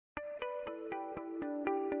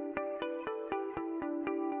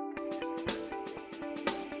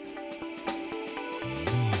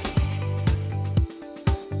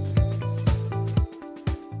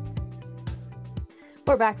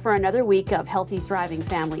We're back for another week of Healthy Thriving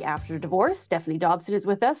Family After Divorce. Stephanie Dobson is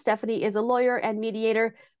with us. Stephanie is a lawyer and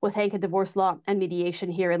mediator with Hank Divorce Law and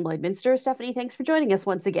Mediation here in Lloydminster. Stephanie, thanks for joining us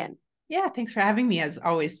once again. Yeah, thanks for having me as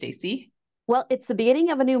always, Stacey. Well, it's the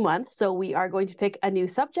beginning of a new month, so we are going to pick a new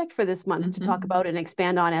subject for this month to talk about and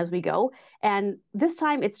expand on as we go. And this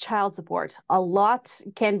time it's child support. A lot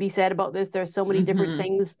can be said about this. There's so many different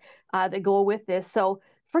things that go with this. So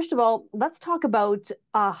first of all, let's talk about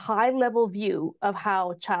a high-level view of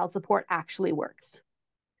how child support actually works.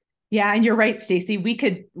 Yeah, and you're right, Stacey. We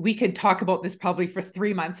could talk about this probably for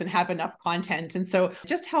 3 months and have enough content. And so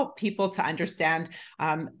just help people to understand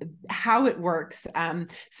how it works.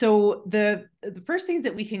 So the first thing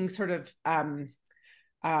that we can sort of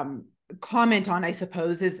comment on, I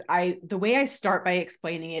suppose, is the way I start by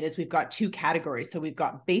explaining it is we've got two categories. So we've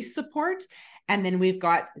got base support, and then we've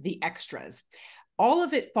got the extras. All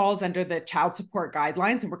of it falls under the child support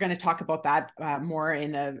guidelines, and we're going to talk about that more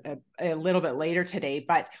in a little bit later today.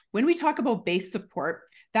 But when we talk about base support,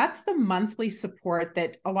 that's the monthly support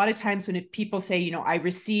that a lot of times when people say, you know, I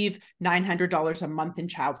receive $900 a month in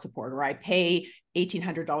child support, or I pay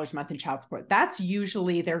 $1,800 a month in child support, that's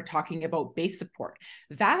usually they're talking about base support.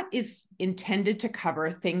 That is intended to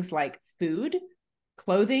cover things like food,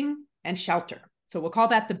 clothing, and shelter. So we'll call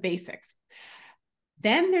that the basics.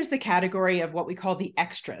 Then there's the category of what we call the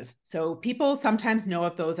extras. So people sometimes know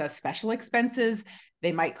of those as special expenses.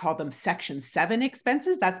 They might call them Section 7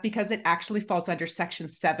 expenses. That's because it actually falls under Section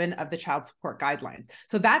 7 of the child support guidelines.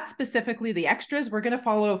 So that's specifically the extras. We're going to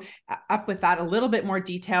follow up with that a little bit more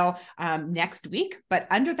detail next week. But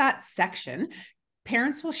under that section,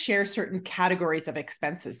 parents will share certain categories of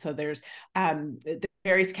expenses. So there's the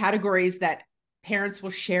various categories that parents will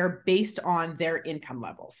share based on their income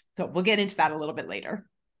levels. So we'll get into that a little bit later.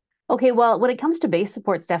 Okay, well, when it comes to base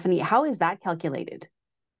support, Stephanie, how is that calculated?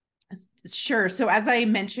 Sure. So as I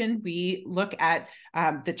mentioned, we look at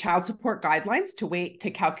the child support guidelines to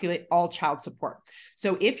calculate all child support.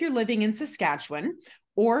 So if you're living in Saskatchewan,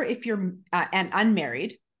 or if you're and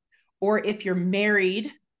unmarried, or if you're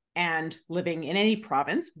married and living in any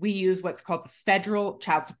province, we use what's called the federal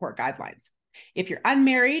child support guidelines. If you're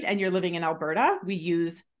unmarried and you're living in Alberta, we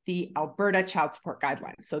use the Alberta child support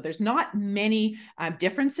guidelines. So there's not many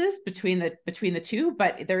differences between the two,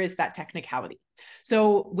 but there is that technicality.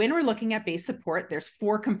 So when we're looking at base support, there's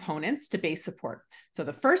 4 components to base support. So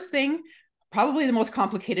the first thing, probably the most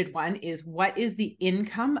complicated one, is what is the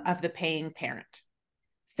income of the paying parent?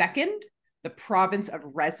 Second, the province of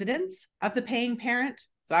residence of the paying parent.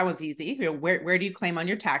 So that one's easy. You know, where do you claim on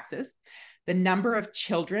your taxes? The number of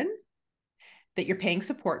children that you're paying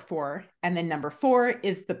support for. And then number 4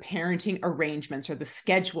 is the parenting arrangements, or the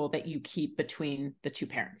schedule that you keep between the two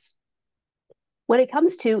parents. When it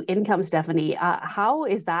comes to income, Stephanie, how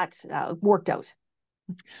is that worked out?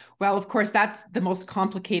 Well, of course, that's the most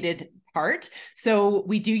complicated part. So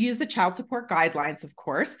we do use the child support guidelines, of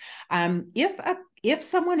course. If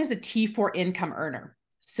someone is a T4 income earner,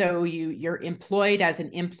 so you're employed as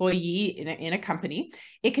an employee in a company,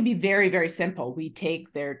 it can be very, very simple. We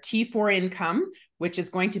take their T4 income, which is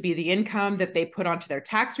going to be the income that they put onto their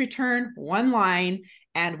tax return, one line,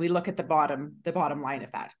 and we look at the bottom line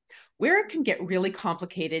of that. Where it can get really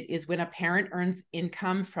complicated is when a parent earns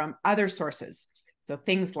income from other sources. So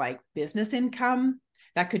things like business income,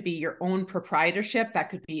 that could be your own proprietorship, that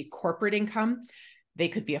could be corporate income. They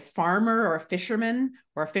could be a farmer or a fisherman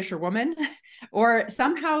or a fisherwoman, or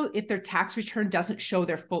somehow if their tax return doesn't show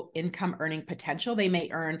their full income earning potential, they may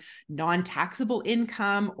earn non-taxable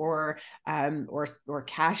income or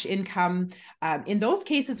cash income. In those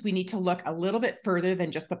cases, we need to look a little bit further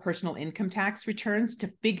than just the personal income tax returns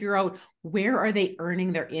to figure out where are they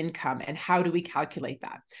earning their income and how do we calculate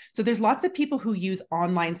that. So there's lots of people who use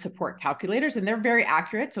online support calculators, and they're very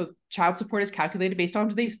accurate. So child support is calculated based on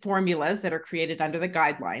these formulas that are created under the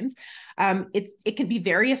guidelines. It can be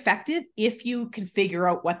very effective if you can figure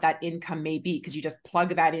out what that income may be, because you just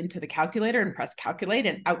plug that into the calculator and press calculate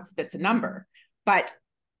and out spits a number. But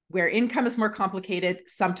where income is more complicated,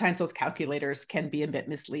 sometimes those calculators can be a bit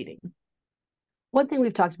misleading. One thing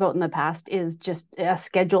we've talked about in the past is just a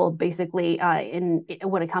schedule, basically,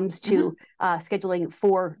 when it comes to scheduling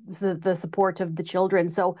for the support of the children.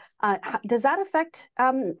 So does that affect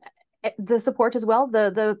the support as well,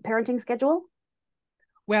 the parenting schedule?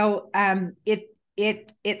 Well,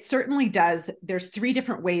 it certainly does. There's 3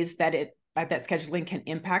 different ways that scheduling can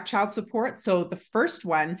impact child support. So the first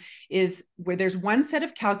one is where there's one set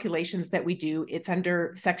of calculations that we do. It's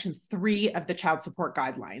under Section 3 of the child support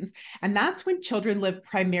guidelines. And that's when children live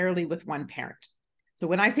primarily with one parent. So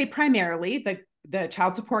when I say primarily, the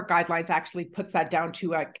child support guidelines actually puts that down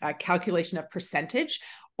to a calculation of percentage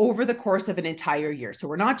over the course of an entire year. So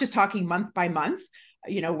we're not just talking month by month,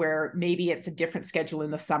 where maybe it's a different schedule in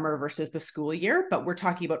the summer versus the school year, but we're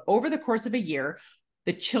talking about over the course of a year,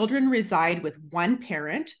 the children reside with one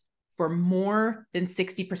parent for more than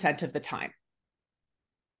 60% of the time.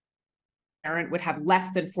 Parent would have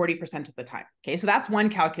less than 40% of the time. Okay, so that's one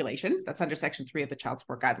calculation. That's under Section 3 of the Child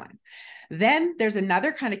Support Guidelines. Then there's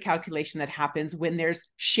another kind of calculation that happens when there's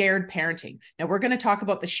shared parenting. Now, we're going to talk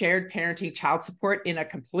about the shared parenting child support in a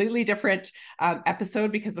completely different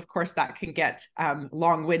episode, because of course that can get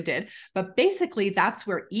long-winded. But basically, that's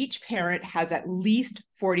where each parent has at least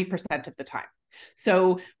 40% of the time.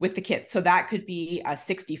 So with the kids, so that could be a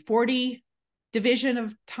 60-40 division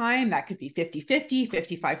of time, that could be 50-50,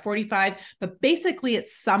 55-45, but basically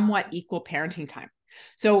it's somewhat equal parenting time.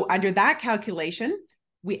 So under that calculation,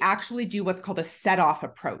 we actually do what's called a set-off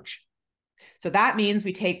approach. So that means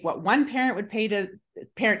we take what one parent would pay to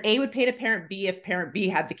parent A would pay to parent B if parent B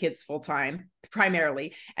had the kids full time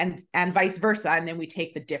primarily, and vice versa. And then we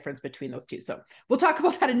take the difference between those two. So we'll talk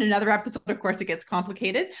about that in another episode. Of course, it gets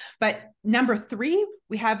complicated. But number 3,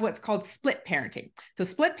 we have what's called split parenting. So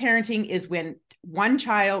split parenting is when one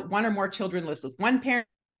or more children lives with one parent,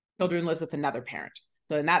 children lives with another parent.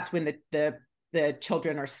 So and that's when the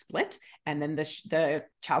children are split. And then the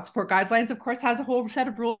child support guidelines, of course, has a whole set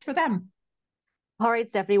of rules for them. All right,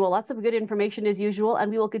 Stephanie. Well, lots of good information as usual,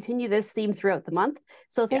 and we will continue this theme throughout the month.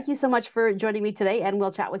 So thank you so much for joining me today, and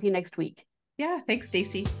we'll chat with you next week. Yeah, thanks,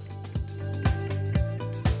 Stacey.